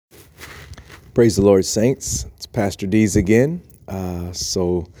Praise the Lord, saints. It's Pastor Dees again.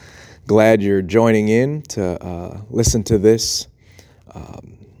 So glad you're joining in to listen to this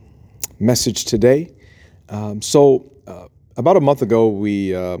message today. About a month ago, we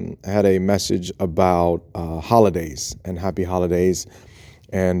had a message about holidays and happy holidays.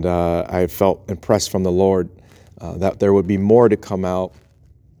 And I felt impressed from the Lord that there would be more to come out,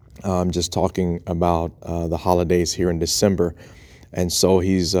 just talking about the holidays here in December. And so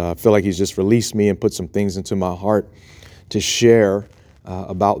feel like he's just released me and put some things into my heart to share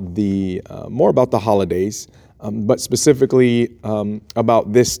about more about the holidays, but specifically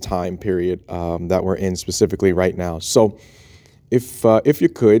about this time period that we're in specifically right now. So if you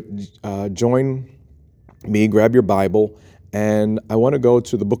could join me, grab your Bible, and I want to go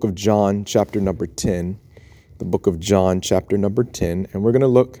to the book of John, chapter number 10. The book of John, chapter number 10, and we're going to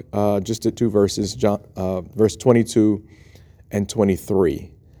look just at two verses, verse 22 and 23.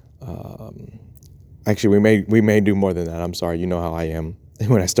 Actually, we may do more than that. I'm sorry. You know how I am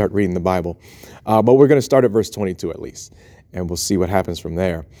when I start reading the Bible. But we're going to start at verse 22 at least, and we'll see what happens from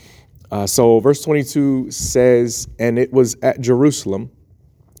there. So verse 22 says, "And it was at Jerusalem,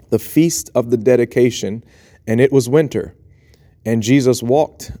 the feast of the dedication, and it was winter. And Jesus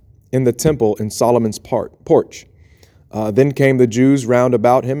walked in the temple in Solomon's porch. Then came the Jews round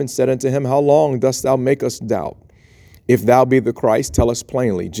about him and said unto him, How long dost thou make us doubt? If thou be the Christ, tell us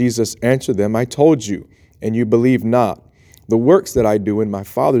plainly. Jesus answered them, I told you, and you believe not. The works that I do in my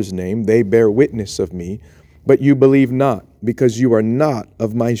Father's name, they bear witness of me, but you believe not, because you are not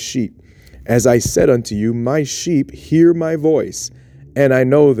of my sheep. As I said unto you, my sheep hear my voice, and I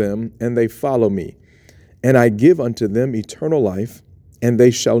know them, and they follow me. And I give unto them eternal life, and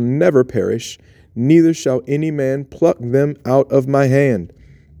they shall never perish, neither shall any man pluck them out of my hand.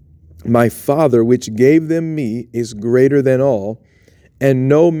 My Father, which gave them me, is greater than all, and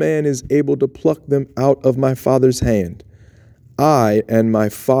no man is able to pluck them out of my Father's hand. I and my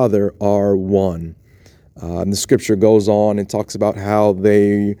Father are one." And the scripture goes on and talks about how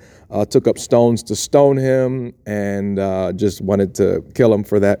they took up stones to stone him and just wanted to kill him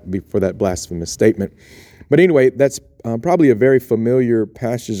for that blasphemous statement. But anyway, that's probably a very familiar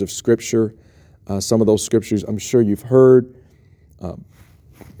passage of scripture. Some of those scriptures I'm sure you've heard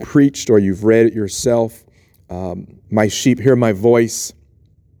preached or you've read it yourself. My sheep hear my voice,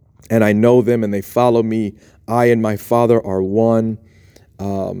 and I know them, and they follow me. I and my Father are one.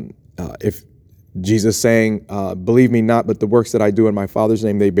 If Jesus saying, believe me not, but the works that I do in my Father's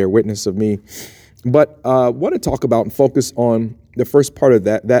name, they bear witness of me. But I want to talk about and focus on the first part of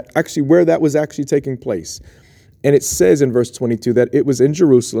that actually where that was actually taking place. And it says in verse 22 that it was in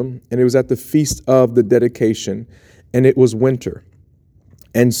Jerusalem, and it was at the feast of the dedication, and it was winter.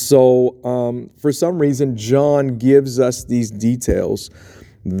 And so for some reason, John gives us these details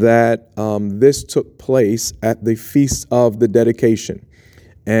that this took place at the feast of the dedication.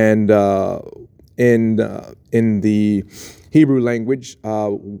 And in the Hebrew language,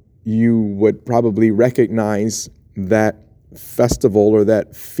 you would probably recognize that festival or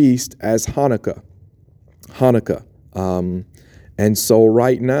that feast as Hanukkah. And so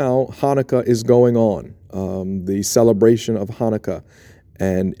right now, Hanukkah is going on, the celebration of Hanukkah.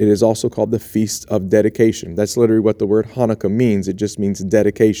 And it is also called the Feast of Dedication. That's literally what the word Hanukkah means. It just means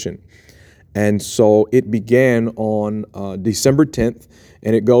dedication. And so it began on December 10th,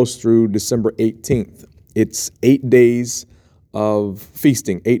 and it goes through December 18th. It's 8 days of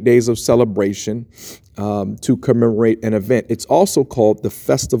feasting, 8 days of celebration to commemorate an event. It's also called the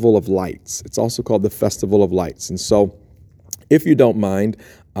Festival of Lights. And so if you don't mind,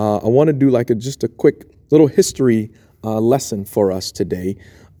 I want to do just a quick little history lesson for us today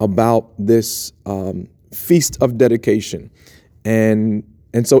about this Feast of Dedication. And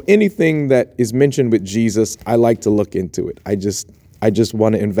so anything that is mentioned with Jesus, I like to look into it. I just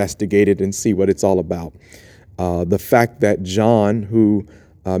want to investigate it and see what it's all about. The fact that John, who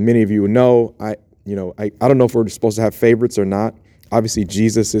many of you know, I don't know if we're supposed to have favorites or not. Obviously,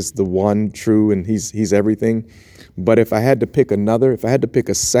 Jesus is the one true, and he's everything. But if I had to pick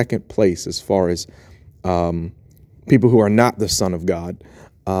a second place as far as people who are not the Son of God,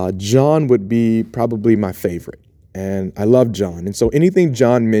 John would be probably my favorite. And I love John. And so anything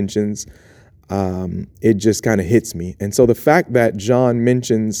John mentions, it just kind of hits me. And so the fact that John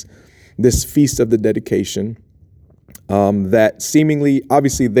mentions this Feast of the Dedication, that seemingly,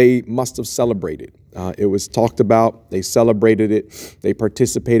 obviously, they must have celebrated. It was talked about. They celebrated it. They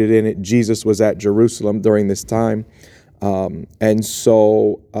participated in it. Jesus was at Jerusalem during this time. And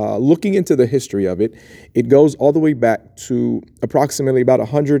so looking into the history of it, it goes all the way back to approximately about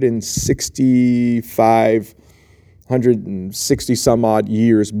 165 160 some odd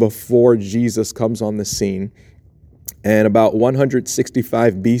years before Jesus comes on the scene. And about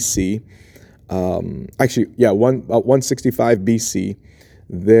 165 BC, about 165 BC,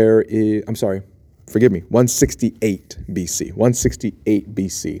 168 BC, 168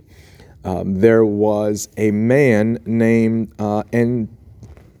 BC, there was a man named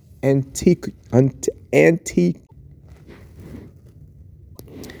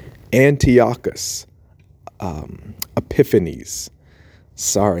Antiochus Epiphanes.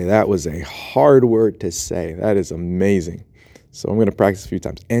 Sorry, that was a hard word to say. That is amazing. So I'm going to practice a few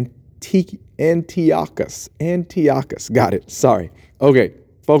times. Antiochus. Got it. Sorry. Okay,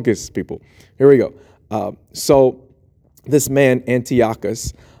 focus, people. Here we go. So this man,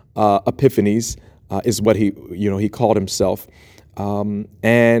 Antiochus Epiphanes, is what he called himself.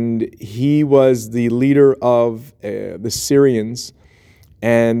 And he was the leader of the Syrians,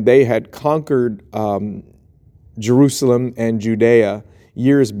 and they had conquered Jerusalem and Judea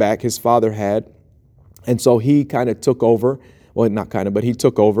years back. His father had. And so he kind of took over. Well, not kind of, but he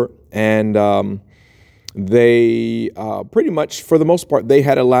took over. And they pretty much, for the most part, they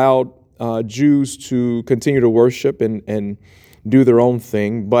had allowed Jews to continue to worship and do their own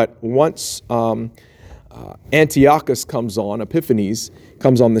thing. But once Antiochus Epiphanes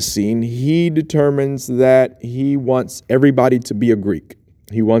comes on the scene, he determines that he wants everybody to be a Greek.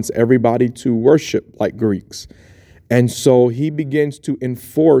 He wants everybody to worship like Greeks. And so he begins to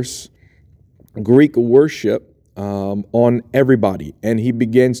enforce Greek worship on everybody. And he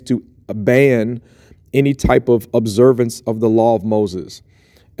begins to ban any type of observance of the law of Moses.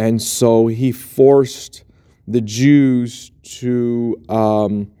 And so he forced the Jews to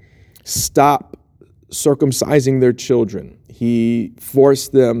stop circumcising their children. He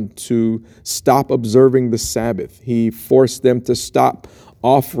forced them to stop observing the Sabbath. He forced them to stop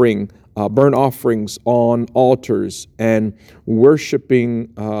offering burnt offerings on altars, and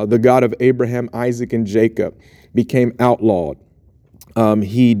worshiping the God of Abraham, Isaac, and Jacob became outlawed.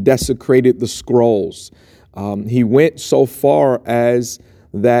 He desecrated the scrolls. He went so far as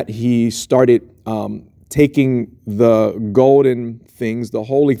that he started taking the golden things, the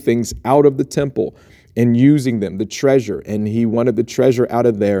holy things, out of the temple and using them, the treasure. And he wanted the treasure out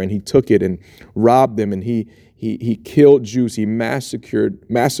of there, and he took it and robbed them, and he killed Jews. He massacred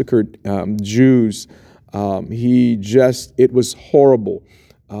Jews. It was horrible.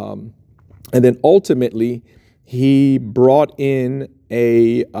 And then ultimately, he brought in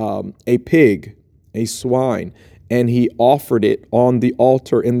a pig, a swine, and he offered it on the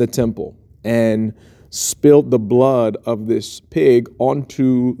altar in the temple and spilled the blood of this pig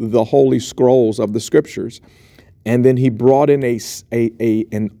onto the holy scrolls of the scriptures. And then he brought in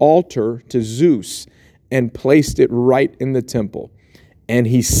an altar to Zeus and placed it right in the temple. And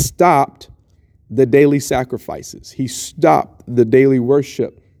he stopped the daily sacrifices. He stopped the daily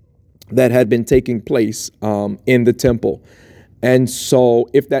worship that had been taking place in the temple. And so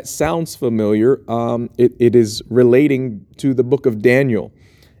if that sounds familiar, it is relating to the book of Daniel.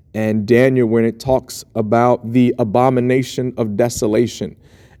 And Daniel, when it talks about the abomination of desolation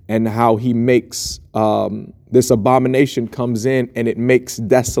and how he makes this abomination comes in and it makes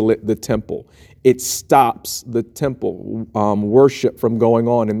desolate the temple. It stops the temple worship from going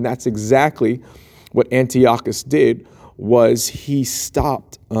on. And that's exactly what Antiochus did, was he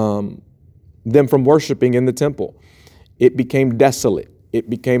stopped them from worshiping in the temple. It became desolate. It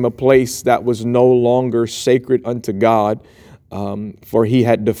became a place that was no longer sacred unto God, for he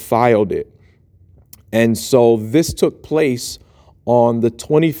had defiled it. And so this took place on the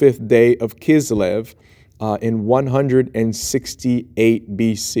 25th day of Kislev in 168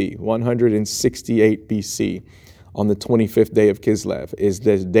 BC. 168 BC, on the 25th day of Kislev, is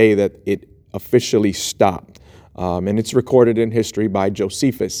the day that it officially stopped. And it's recorded in history by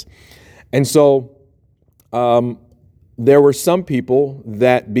Josephus. And so there were some people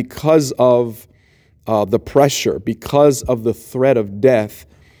that, because of the pressure, because of the threat of death,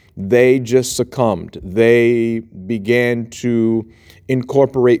 they just succumbed. They began to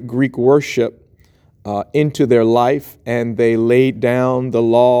incorporate Greek worship into their life, and they laid down the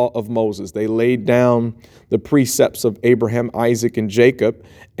law of Moses. They laid down the precepts of Abraham, Isaac, and Jacob,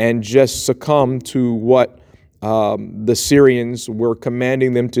 and just succumbed to what the Syrians were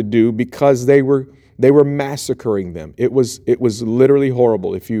commanding them to do, because they were massacring them. It was literally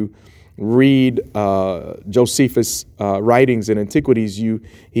horrible. If you read Josephus' writings in Antiquities,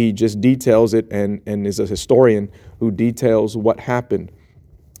 he just details it, and is a historian who details what happened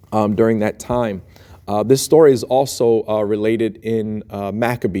during that time. This story is also related in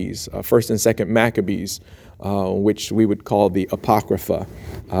Maccabees, 1st and 2nd Maccabees, which we would call the Apocrypha,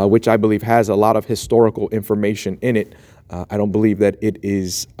 which I believe has a lot of historical information in it. I don't believe that it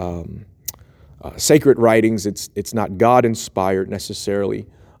is sacred writings. It's not God-inspired necessarily,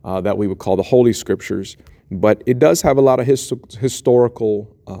 that we would call the Holy Scriptures, but it does have a lot of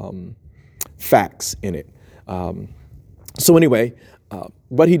historical facts in it. So anyway,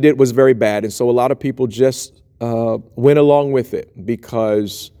 what he did was very bad, and so a lot of people just went along with it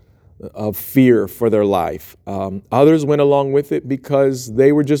because of fear for their life. Others went along with it because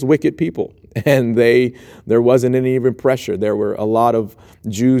they were just wicked people, and there wasn't any even pressure. There were a lot of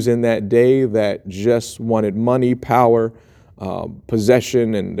Jews in that day that just wanted money, power,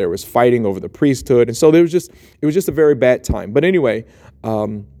 possession, and there was fighting over the priesthood, and so it was just a very bad time. But anyway,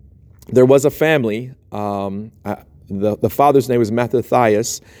 there was a family. The father's name was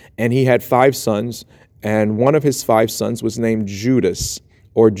Mattathias, and he had 5 sons, and one of his 5 sons was named Judas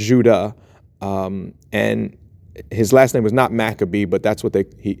or Judah, and his last name was not Maccabee, but that's what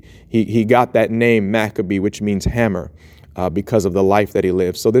he got that name Maccabee, which means hammer, because of the life that he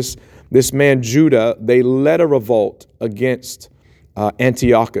lived. So this man Judah, they led a revolt against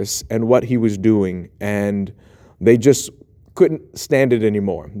Antiochus and what he was doing, and they just couldn't stand it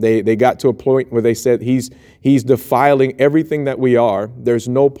anymore. They got to a point where they said, he's defiling everything that we are. There's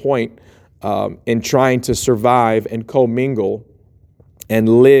no point in trying to survive and commingle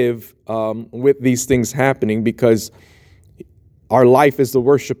and live with these things happening, because our life is the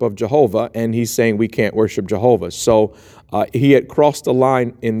worship of Jehovah, and he's saying we can't worship Jehovah. So he had crossed the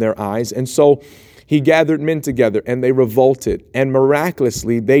line in their eyes, and so he gathered men together, and they revolted, and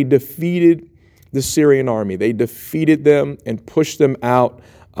miraculously they defeated the Syrian army. They defeated them and pushed them out.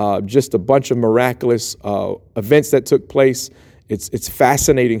 Just a bunch of miraculous events that took place. It's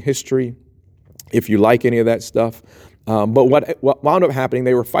fascinating history if you like any of that stuff. But what wound up happening,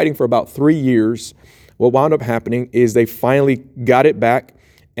 they were fighting for about 3 years. What wound up happening is they finally got it back,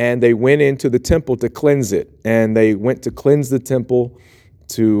 and they went into the temple to cleanse it. And they went to cleanse the temple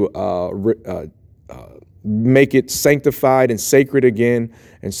to make it sanctified and sacred again.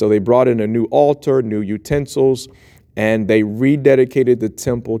 And so they brought in a new altar, new utensils, and they rededicated the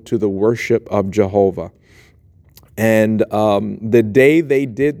temple to the worship of Jehovah. And the day they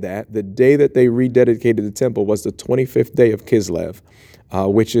did that, the day that they rededicated the temple, was the 25th day of Kislev,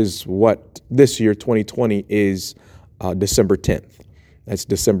 which is what this year, 2020, is December 10th. That's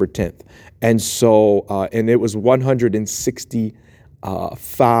December 10th. And so, and it was 165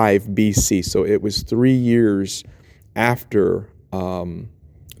 BC. So it was 3 years after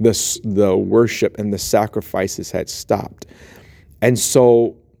the worship and the sacrifices had stopped. And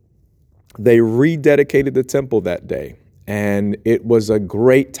so they rededicated the temple that day, and it was a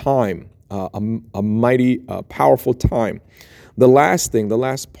great time, a mighty, powerful time. The last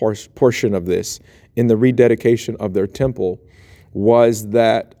portion of this in the rededication of their temple was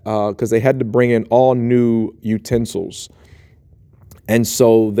that because they had to bring in all new utensils, and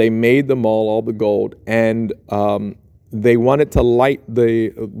so they made them all the gold, and they wanted to light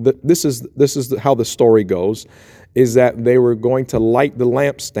this is how the story goes, is that they were going to light the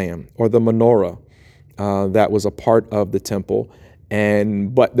lampstand or the menorah that was a part of the temple.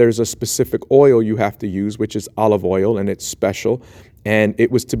 But there's a specific oil you have to use, which is olive oil, and it's special. And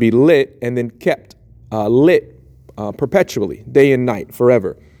it was to be lit and then kept lit perpetually, day and night,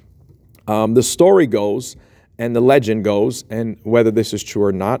 forever. The story goes, and the legend goes, and whether this is true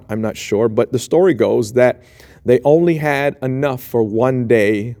or not, I'm not sure, but the story goes that they only had enough for 1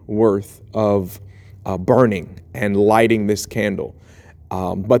 day worth of burning and lighting this candle.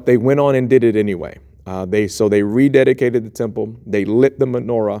 But they went on and did it anyway. They rededicated the temple, they lit the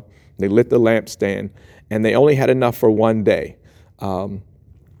menorah, they lit the lampstand, and they only had enough for 1 day.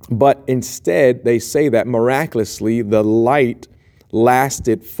 But instead, they say that miraculously, the light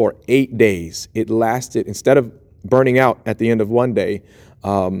lasted for 8 days. It lasted, instead of burning out at the end of 1 day,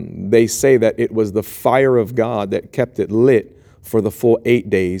 they say that it was the fire of God that kept it lit for the full 8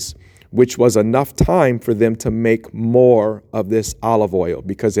 days, which was enough time for them to make more of this olive oil,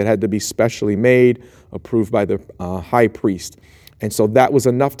 because it had to be specially made, approved by the high priest. And so that was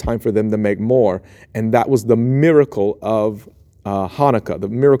enough time for them to make more. And that was the miracle of Hanukkah, the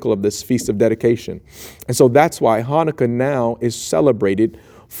miracle of this Feast of Dedication. And so that's why Hanukkah now is celebrated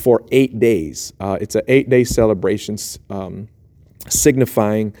for 8 days. It's an 8-day celebration,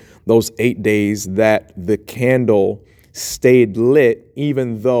 signifying those 8 days that the candle stayed lit,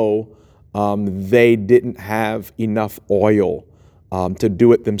 even though they didn't have enough oil to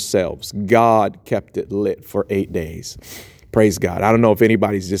do it themselves. God kept it lit for 8 days. Praise God. I don't know if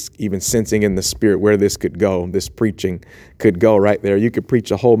anybody's just even sensing in the spirit where this could go. This preaching could go right there. You could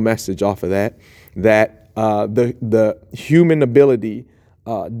preach a whole message off of that the human ability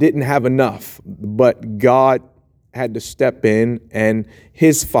didn't have enough, but God had to step in, and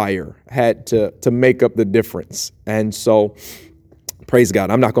his fire had to make up the difference. And so, praise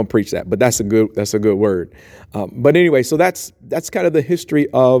God. I'm not going to preach that, but that's a good word. But anyway, so that's kind of the history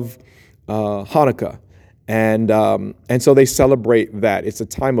of Hanukkah. And so they celebrate that. It's a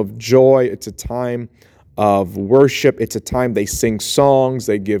time of joy. It's a time of worship. It's a time they sing songs,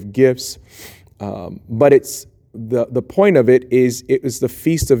 they give gifts. But it's the point of it is it was the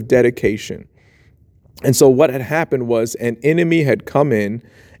Feast of Dedication. And so what had happened was an enemy had come in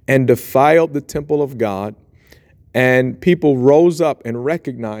and defiled the temple of God, and people rose up and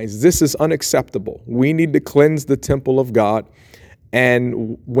recognized this is unacceptable. We need to cleanse the temple of God.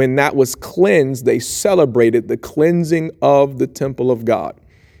 And when that was cleansed, they celebrated the cleansing of the temple of God.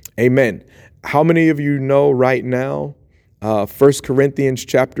 Amen. How many of you know right now, 1 Corinthians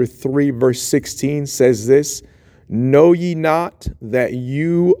chapter 3, verse 16 says this, "Know ye not that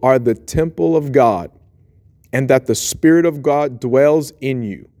you are the temple of God, and that the Spirit of God dwells in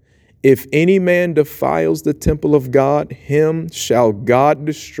you? If any man defiles the temple of God, him shall God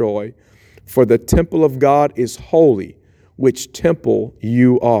destroy, for the temple of God is holy, which temple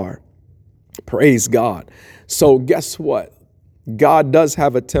you are." Praise God. So guess what? God does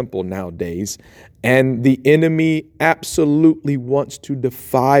have a temple nowadays, and the enemy absolutely wants to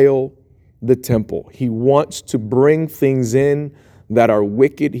defile the temple. He wants to bring things in that are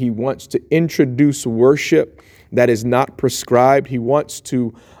wicked. He wants to introduce worship that is not prescribed. He wants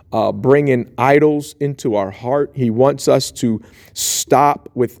to bring in idols into our heart. He wants us to stop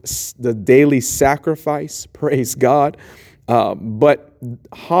with the daily sacrifice. Praise God. But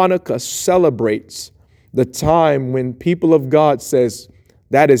Hanukkah celebrates the time when people of God says,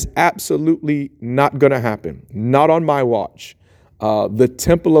 that is absolutely not going to happen. Not on my watch. The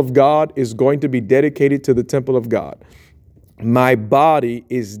temple of God is going to be dedicated to the temple of God. My body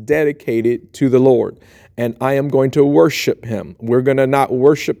is dedicated to the Lord, and I am going to worship him. We're going to not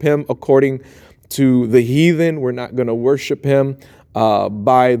worship him according to the heathen. We're not going to worship him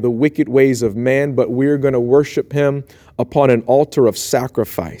by the wicked ways of man, but we're going to worship him upon an altar of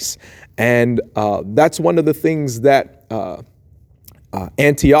sacrifice. And that's one of the things that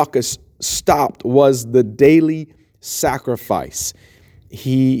Antiochus stopped was the daily sacrifice.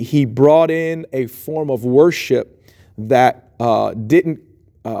 He brought in a form of worship that didn't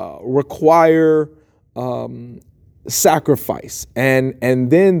require sacrifice. And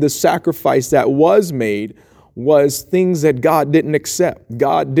then the sacrifice that was made was things that God didn't accept.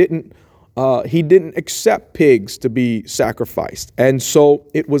 He didn't accept pigs to be sacrificed. And so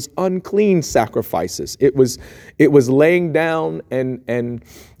it was unclean sacrifices. It was laying down and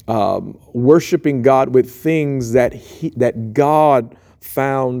worshiping God with things that God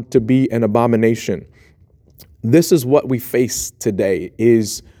found to be an abomination. This is what we face today,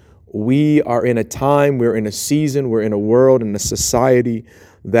 is we are in a time, we're in a season, we're in a world and a society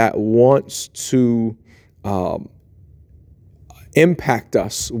that wants to impact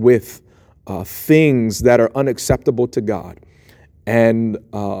us with things that are unacceptable to God. And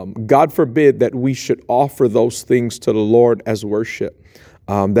God forbid that we should offer those things to the Lord as worship.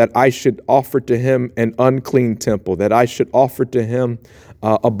 That I should offer to him an unclean temple, that I should offer to him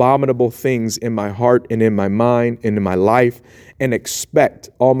abominable things in my heart and in my mind and in my life, and expect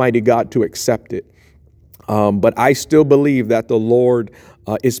Almighty God to accept it. But I still believe that the Lord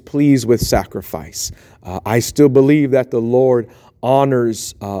is pleased with sacrifice. I still believe that the Lord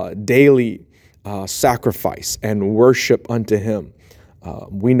honors daily sacrifice and worship unto him.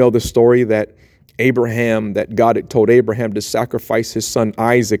 We know the story that God had told Abraham to sacrifice his son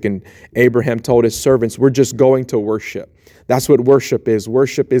Isaac, and Abraham told his servants, we're just going to worship. That's what worship is.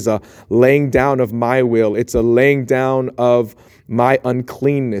 Worship is a laying down of my will. It's a laying down of my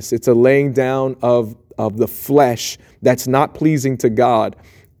uncleanness. It's a laying down of the flesh that's not pleasing to God,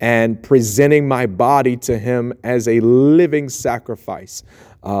 and presenting my body to him as a living sacrifice,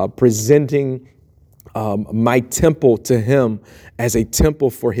 presenting my temple to him as a temple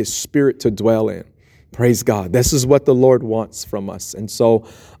for his spirit to dwell in. Praise God. This is what the Lord wants from us. And so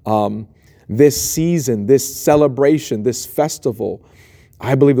this season, this celebration, this festival,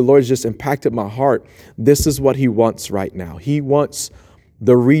 I believe the Lord has just impacted my heart. This is what he wants right now. He wants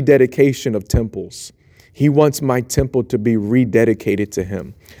the rededication of temples. He wants my temple to be rededicated to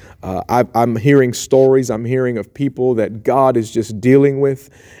him. I'm hearing stories. I'm hearing of people that God is just dealing with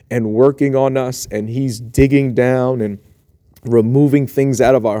and working on us, and he's digging down and removing things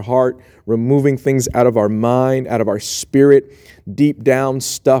out of our heart, removing things out of our mind, out of our spirit, deep down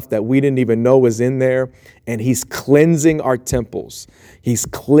stuff that we didn't even know was in there. And he's cleansing our temples. He's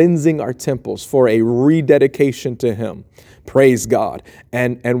cleansing our temples for a rededication to him. Praise God.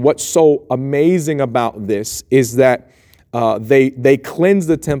 And what's so amazing about this is that they cleansed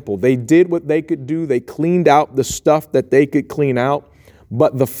the temple. They did what they could do. They cleaned out the stuff that they could clean out.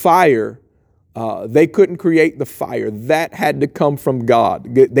 But the fire, they couldn't create the fire. That had to come from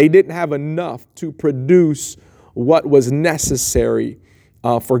God. They didn't have enough to produce what was necessary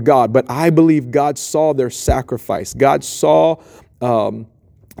for God. But I believe God saw their sacrifice. God saw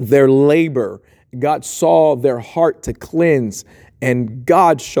their labor. God saw their heart to cleanse, and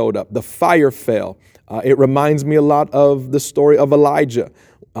God showed up. The fire fell. It reminds me a lot of the story of Elijah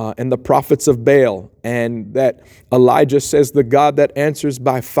and the prophets of Baal, and that Elijah says, the God that answers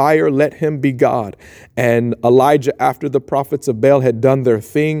by fire, let him be God. And Elijah, after the prophets of Baal had done their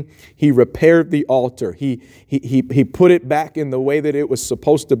thing, he repaired the altar. He put it back in the way that it was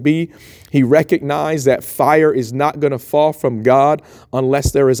supposed to be. He recognized that fire is not going to fall from God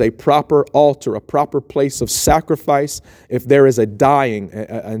unless there is a proper altar, a proper place of sacrifice, if there is a dying.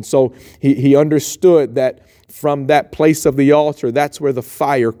 And so he understood that from that place of the altar, that's where the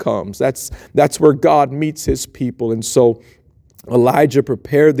fire comes. That's where God meets his people. And so Elijah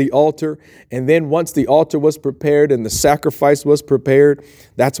prepared the altar. And then once the altar was prepared and the sacrifice was prepared,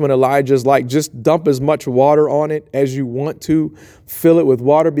 that's when Elijah's like, just dump as much water on it as you want to. Fill it with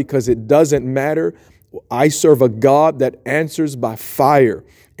water, because it doesn't matter. I serve a God that answers by fire.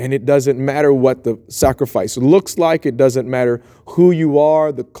 And it doesn't matter what the sacrifice looks like. It doesn't matter who you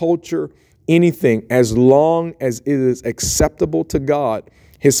are, the culture, anything. As long as it is acceptable to God,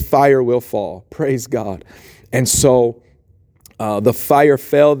 his fire will fall. Praise God. And so the fire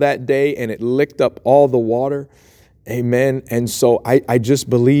fell that day, and it licked up all the water. Amen. And so I just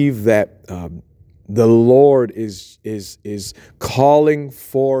believe that the Lord is calling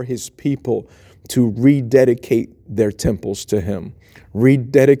for his people to rededicate their temples to him.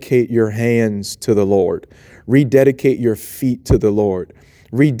 Rededicate your hands to the Lord. Rededicate your feet to the Lord.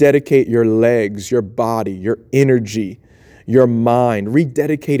 Rededicate your legs, your body, your energy, your mind.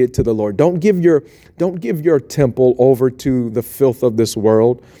 Rededicate it to the Lord. Don't give your temple over to the filth of this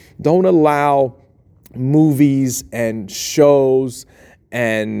world. Don't allow movies and shows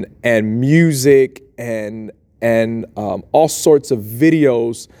and music and all sorts of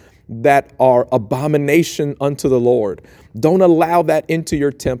videos that are abomination unto the Lord. Don't allow that into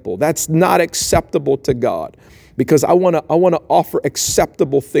your temple. That's not acceptable to God. Because I want to offer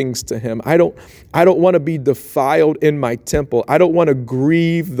acceptable things to him. I don't want to be defiled in my temple. I don't want to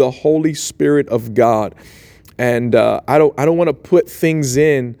grieve the Holy Spirit of God. And I don't want to put things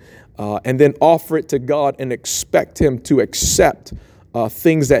in and then offer it to God and expect him to accept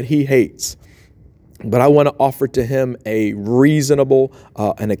things that he hates. But I want to offer to him a reasonable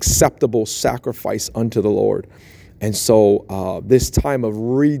and acceptable sacrifice unto the Lord. And so this time of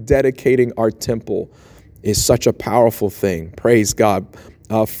rededicating our temple is such a powerful thing. Praise God.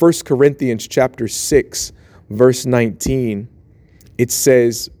 1 Corinthians chapter 6, verse 19, it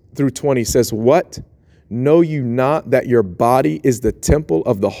says through 20, says, what? Know you not that your body is the temple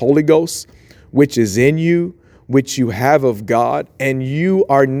of the Holy Ghost, which is in you, which you have of God, and you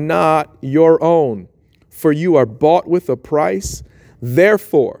are not your own, for you are bought with a price.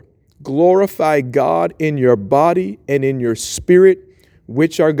 Therefore, glorify God in your body and in your spirit,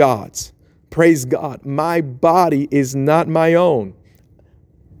 which are God's. Praise God. My body is not my own.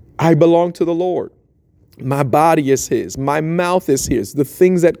 I belong to the Lord. My body is his. My mouth is his. The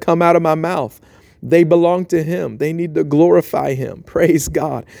things that come out of my mouth, they belong to him. They need to glorify him. Praise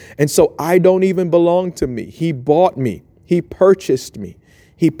God. And so I don't even belong to me. He bought me. He purchased me.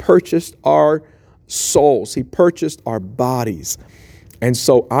 He purchased our souls. He purchased our bodies. And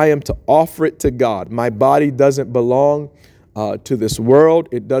so I am to offer it to God. My body doesn't belong to this world.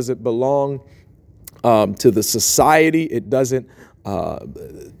 It doesn't belong to the society. It doesn't,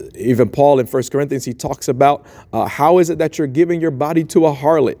 even Paul in 1 Corinthians, he talks about how is it that you're giving your body to a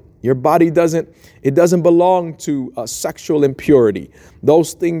harlot? Your body doesn't belong to sexual impurity.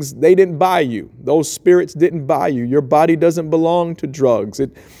 Those things, they didn't buy you. Those spirits didn't buy you. Your body doesn't belong to drugs.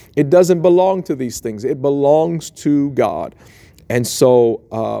 It doesn't belong to these things. It belongs to God. And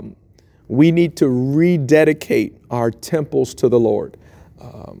so we need to rededicate our temples to the Lord.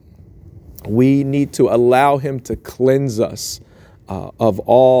 We need to allow him to cleanse us of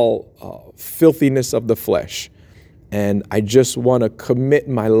all filthiness of the flesh. And I just want to commit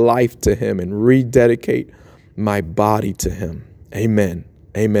my life to him and rededicate my body to him. Amen.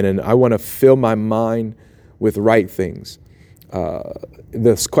 Amen. And I want to fill my mind with right things.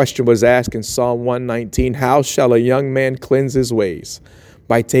 This question was asked in Psalm 119, how shall a young man cleanse his ways?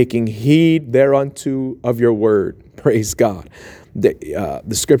 By taking heed thereunto of your word. Praise God. The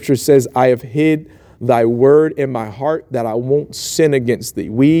scripture says, I have hid thy word in my heart that I won't sin against thee.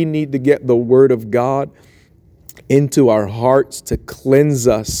 We need to get the word of God into our hearts to cleanse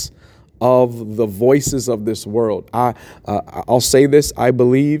us of the voices of this world. I'll say this, I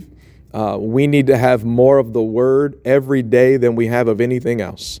believe we need to have more of the word every day than we have of anything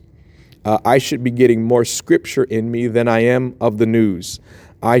else. I should be getting more scripture in me than I am of the news.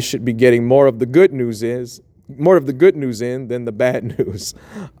 I should be getting more of the good news in than the bad news.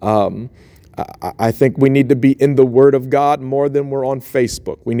 I think we need to be in the Word of God more than we're on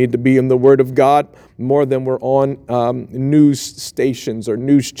Facebook. We need to be in the Word of God more than we're on news stations or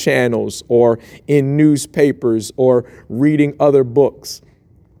news channels or in newspapers or reading other books.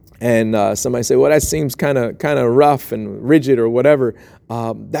 And somebody say, well, that seems kind of rough and rigid or whatever.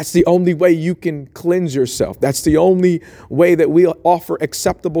 That's the only way you can cleanse yourself. That's the only way that we offer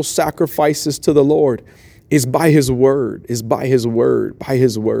acceptable sacrifices to the Lord is by His Word, by His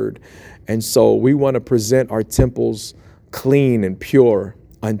Word. And so we want to present our temples clean and pure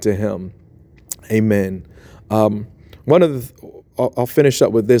unto Him. Amen. I'll finish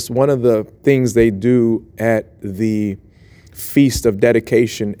up with this. One of the things they do at the Feast of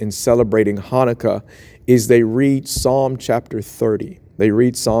Dedication in celebrating Hanukkah is they read Psalm chapter 30.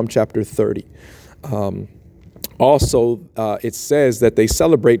 Also, it says that they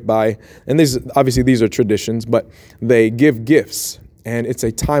celebrate by, and these are traditions, but they give gifts, and it's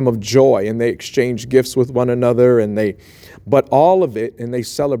a time of joy, and they exchange gifts with one another, and they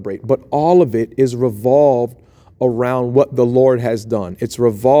celebrate, but all of it is revolved around what the Lord has done. It's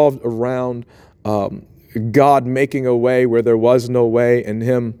revolved around God making a way where there was no way, and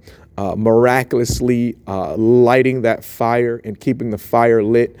Him miraculously lighting that fire and keeping the fire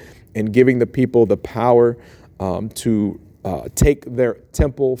lit and giving the people the power to take their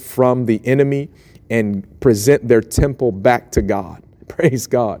temple from the enemy and present their temple back to God. Praise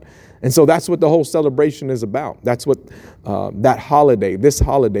God. And so that's what the whole celebration is about. That's what this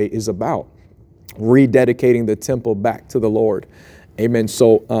holiday is about, rededicating the temple back to the Lord. Amen.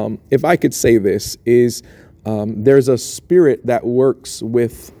 So if I could say this, is there's a spirit that works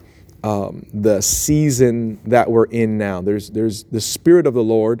with the season that we're in now. There's the Spirit of the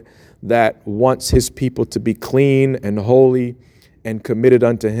Lord that wants His people to be clean and holy and committed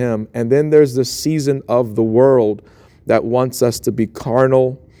unto Him. And then there's the season of the world that wants us to be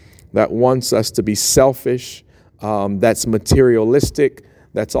carnal, that wants us to be selfish, that's materialistic,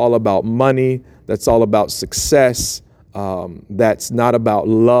 that's all about money, that's all about success, that's not about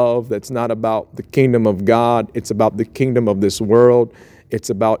love, that's not about the kingdom of God. It's about the kingdom of this world.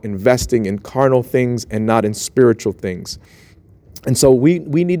 It's about investing in carnal things and not in spiritual things. And so we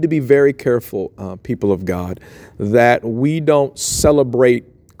need to be very careful, people of God, that we don't celebrate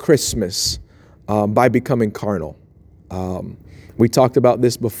Christmas by becoming carnal. We talked about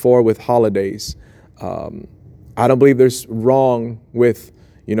this before with holidays. I don't believe there's wrong with,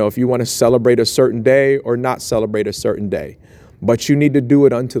 if you want to celebrate a certain day or not celebrate a certain day, but you need to do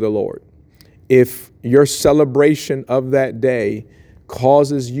it unto the Lord. If your celebration of that day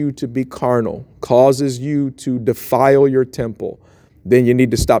causes you to be carnal, causes you to defile your temple, then you need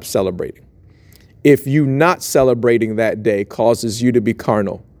to stop celebrating. If you not celebrating that day causes you to be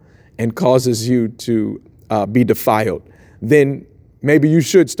carnal and causes you to be defiled, then maybe you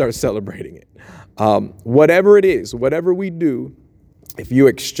should start celebrating it. Whatever it is, whatever we do, if you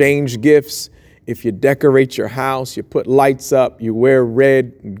exchange gifts, if you decorate your house, you put lights up, you wear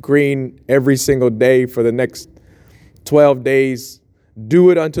red and green every single day for the next 12 days,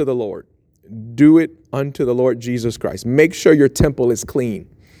 do it unto the Lord. Do it unto the Lord Jesus Christ. Make sure your temple is clean,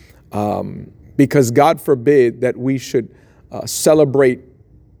 because God forbid that we should celebrate,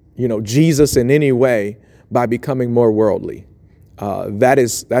 Jesus in any way by becoming more worldly.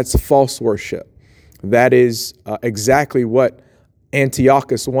 That's false worship. That is exactly what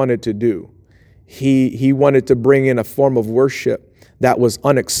Antiochus wanted to do. He wanted to bring in a form of worship that was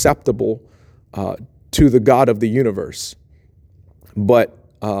unacceptable to the God of the universe. But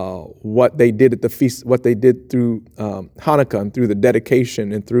what they did at the feast, what they did through Hanukkah and through the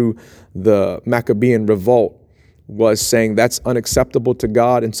dedication and through the Maccabean revolt was saying that's unacceptable to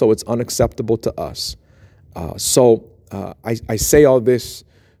God, and so it's unacceptable to us. So I say all this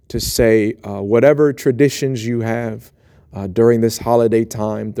to say whatever traditions you have during this holiday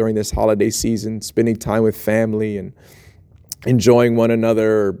time, during this holiday season, spending time with family and enjoying one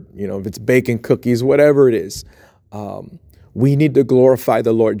another, if it's baking cookies, whatever it is, we need to glorify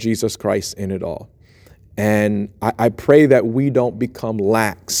the Lord Jesus Christ in it all. And I pray that we don't become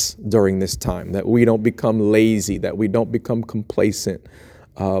lax during this time, that we don't become lazy, that we don't become complacent,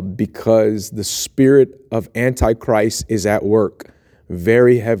 because the spirit of Antichrist is at work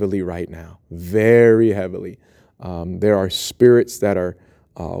very heavily right now, very heavily. There are spirits that are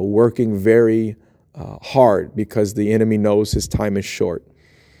working very hard because the enemy knows his time is short.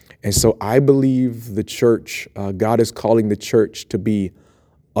 And so I believe the church, God is calling the church to be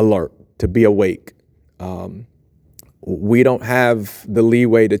alert, to be awake. We don't have the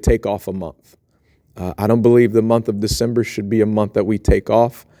leeway to take off a month. I don't believe the month of December should be a month that we take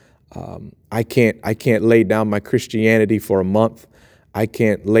off. I can't lay down my Christianity for a month. I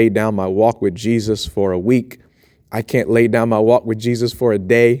can't lay down my walk with Jesus for a week. I can't lay down my walk with Jesus for a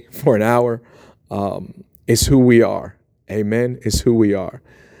day, for an hour. It's who we are. Amen. It's who we are.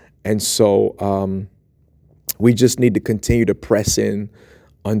 And so we just need to continue to press in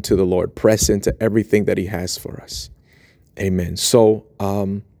unto the Lord, press into everything that he has for us. Amen. So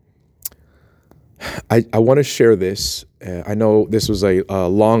I want to share this. I know this was a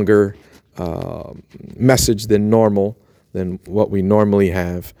longer message than normal, than what we normally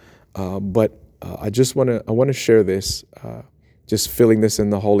have. But I want to share this, just feeling this in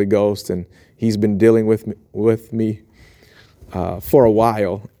the Holy Ghost. And he's been dealing with me for a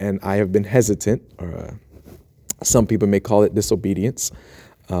while, and I have been hesitant, or some people may call it disobedience.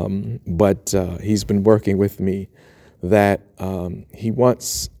 But he's been working with me that he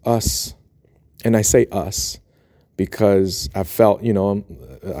wants us, and I say us because I felt,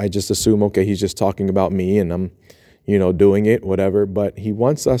 I just assume, okay, he's just talking about me and I'm, doing it, whatever. But he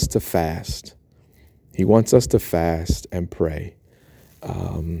wants us to fast. He wants us to fast and pray.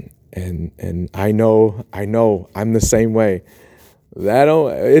 And I know I'm the same way.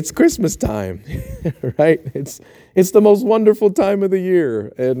 It's Christmas time, right? It's the most wonderful time of the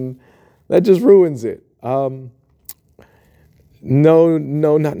year, and that just ruins it. No,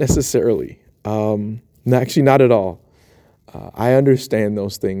 not necessarily. Actually, not at all. I understand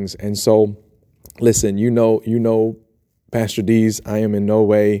those things, and so listen. Pastor D's, I am in no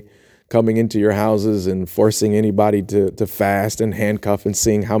way coming into your houses and forcing anybody to fast and handcuff and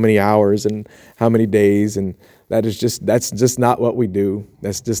seeing how many hours and how many days, and that's just not what we do.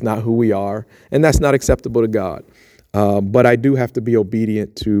 That's just not who we are, and that's not acceptable to God. But I do have to be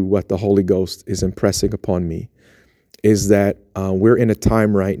obedient to what the Holy Ghost is impressing upon me, is that we're in a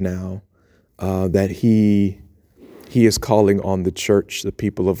time right now that He is calling on the church, the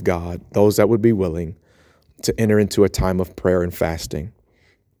people of God, those that would be willing to enter into a time of prayer and fasting.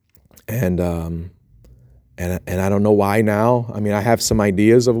 And I don't know why now. I mean, I have some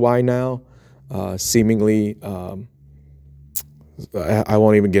ideas of why now. Seemingly, I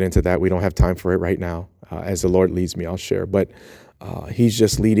won't even get into that. We don't have time for it right now. As the Lord leads me, I'll share. But he's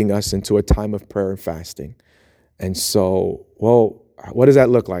just leading us into a time of prayer and fasting. And so, well, what does that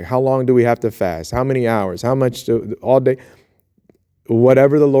look like? How long do we have to fast? How many hours? How much? All day?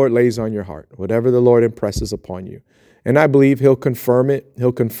 Whatever the Lord lays on your heart, whatever the Lord impresses upon you. And I believe he'll confirm it.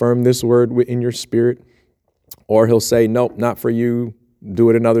 He'll confirm this word in your spirit. Or he'll say, nope, not for you.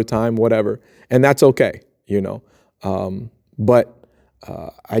 Do it another time, whatever. And that's okay, But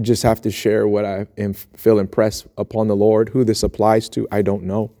I just have to share what I feel impressed upon the Lord. Who this applies to, I don't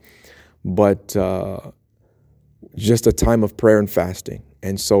know. But just a time of prayer and fasting.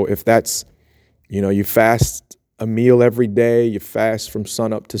 And so if that's, you fast a meal every day, you fast from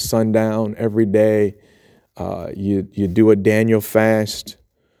sunup to sundown every day, you do a Daniel fast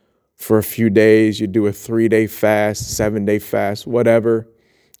for a few days, you do a 3-day fast, 7-day fast, whatever,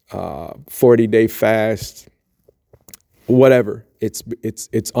 40-day fast, whatever. It's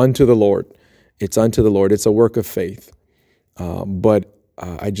unto the Lord. It's unto the Lord. It's a work of faith. But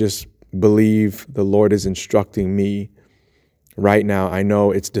I just believe the Lord is instructing me right now. I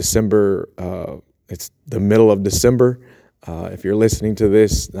know it's December. It's the middle of December. If you're listening to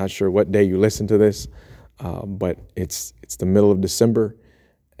this, not sure what day you listen to this, but it's the middle of December,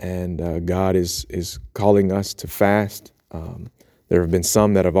 and God is calling us to fast. There have been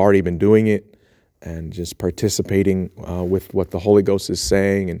some that have already been doing it and just participating with what the Holy Ghost is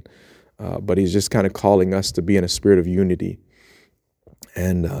saying, and but He's just kind of calling us to be in a spirit of unity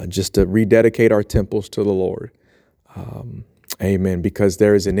and just to rededicate our temples to the Lord. Amen. Because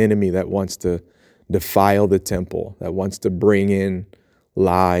there is an enemy that wants to defile the temple, that wants to bring in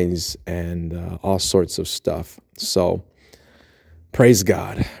lies and all sorts of stuff. So praise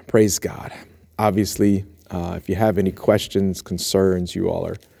God. Praise God. Obviously, if you have any questions, concerns, you all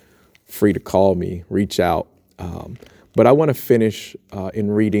are free to call me, reach out. But I want to finish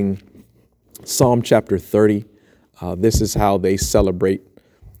in reading Psalm chapter 30. This is how they celebrate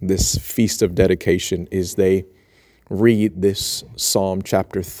this Feast of Dedication is they read this Psalm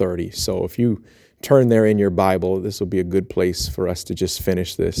chapter 30. So if you turn there in your Bible, this will be a good place for us to just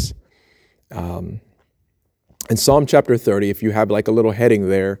finish this. In Psalm chapter 30, if you have like a little heading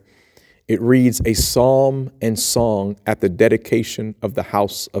there, it reads a psalm and song at the dedication of the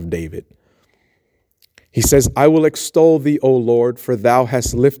house of David. He says, I will extol thee, O Lord, for thou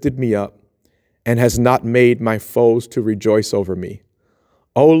hast lifted me up and hast not made my foes to rejoice over me.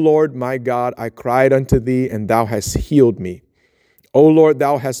 O Lord, my God, I cried unto thee, and thou hast healed me. O Lord,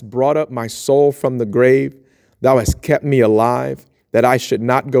 thou hast brought up my soul from the grave. Thou hast kept me alive, that I should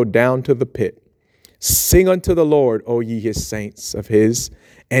not go down to the pit. Sing unto the Lord, O ye his saints of his,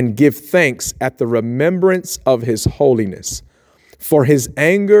 and give thanks at the remembrance of his holiness. For his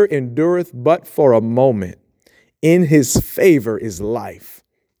anger endureth but for a moment. In his favor is life.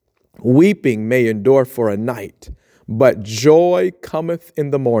 Weeping may endure for a night, but joy cometh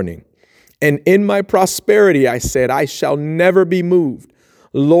in the morning. And in my prosperity I said, I shall never be moved.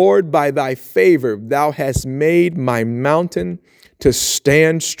 Lord, by thy favor thou hast made my mountain to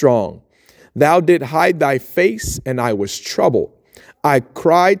stand strong. Thou didst hide thy face, and I was troubled. I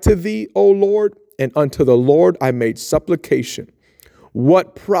cried to thee, O Lord, and unto the Lord I made supplication.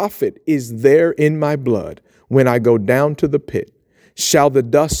 What profit is there in my blood when I go down to the pit? Shall the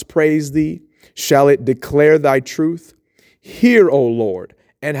dust praise thee? Shall it declare thy truth? Hear, O Lord,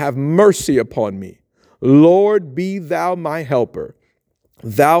 and have mercy upon me. Lord, be thou my helper.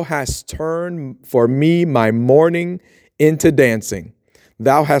 Thou hast turned for me my mourning into dancing.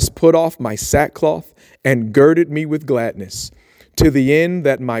 Thou hast put off my sackcloth and girded me with gladness, to the end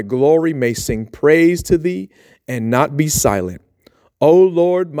that my glory may sing praise to thee and not be silent. O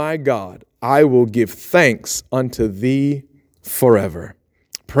Lord my God, I will give thanks unto thee forever.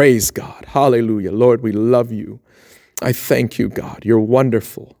 Praise God. Hallelujah. Lord, we love you. I thank you, God. You're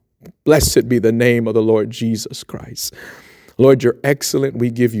wonderful. Blessed be the name of the Lord Jesus Christ. Lord, you're excellent.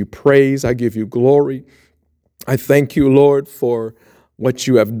 We give you praise. I give you glory. I thank you, Lord, for what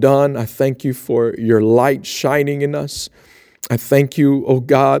you have done. I thank you for your light shining in us. I thank you, oh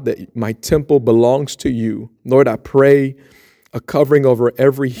God, that my temple belongs to you. Lord, I pray a covering over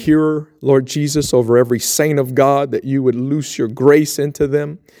every hearer, Lord Jesus, over every saint of God, that you would loose your grace into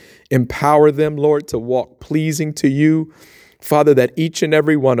them, empower them, Lord, to walk pleasing to you. Father, that each and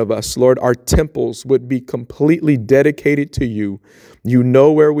every one of us, Lord, our temples would be completely dedicated to you. You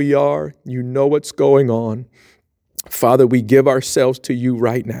know where we are. You know what's going on. Father, we give ourselves to you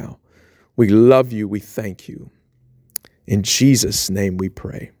right now. We love you. We thank you. In Jesus' name we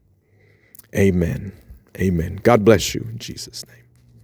pray. Amen. Amen. God bless you in Jesus' name.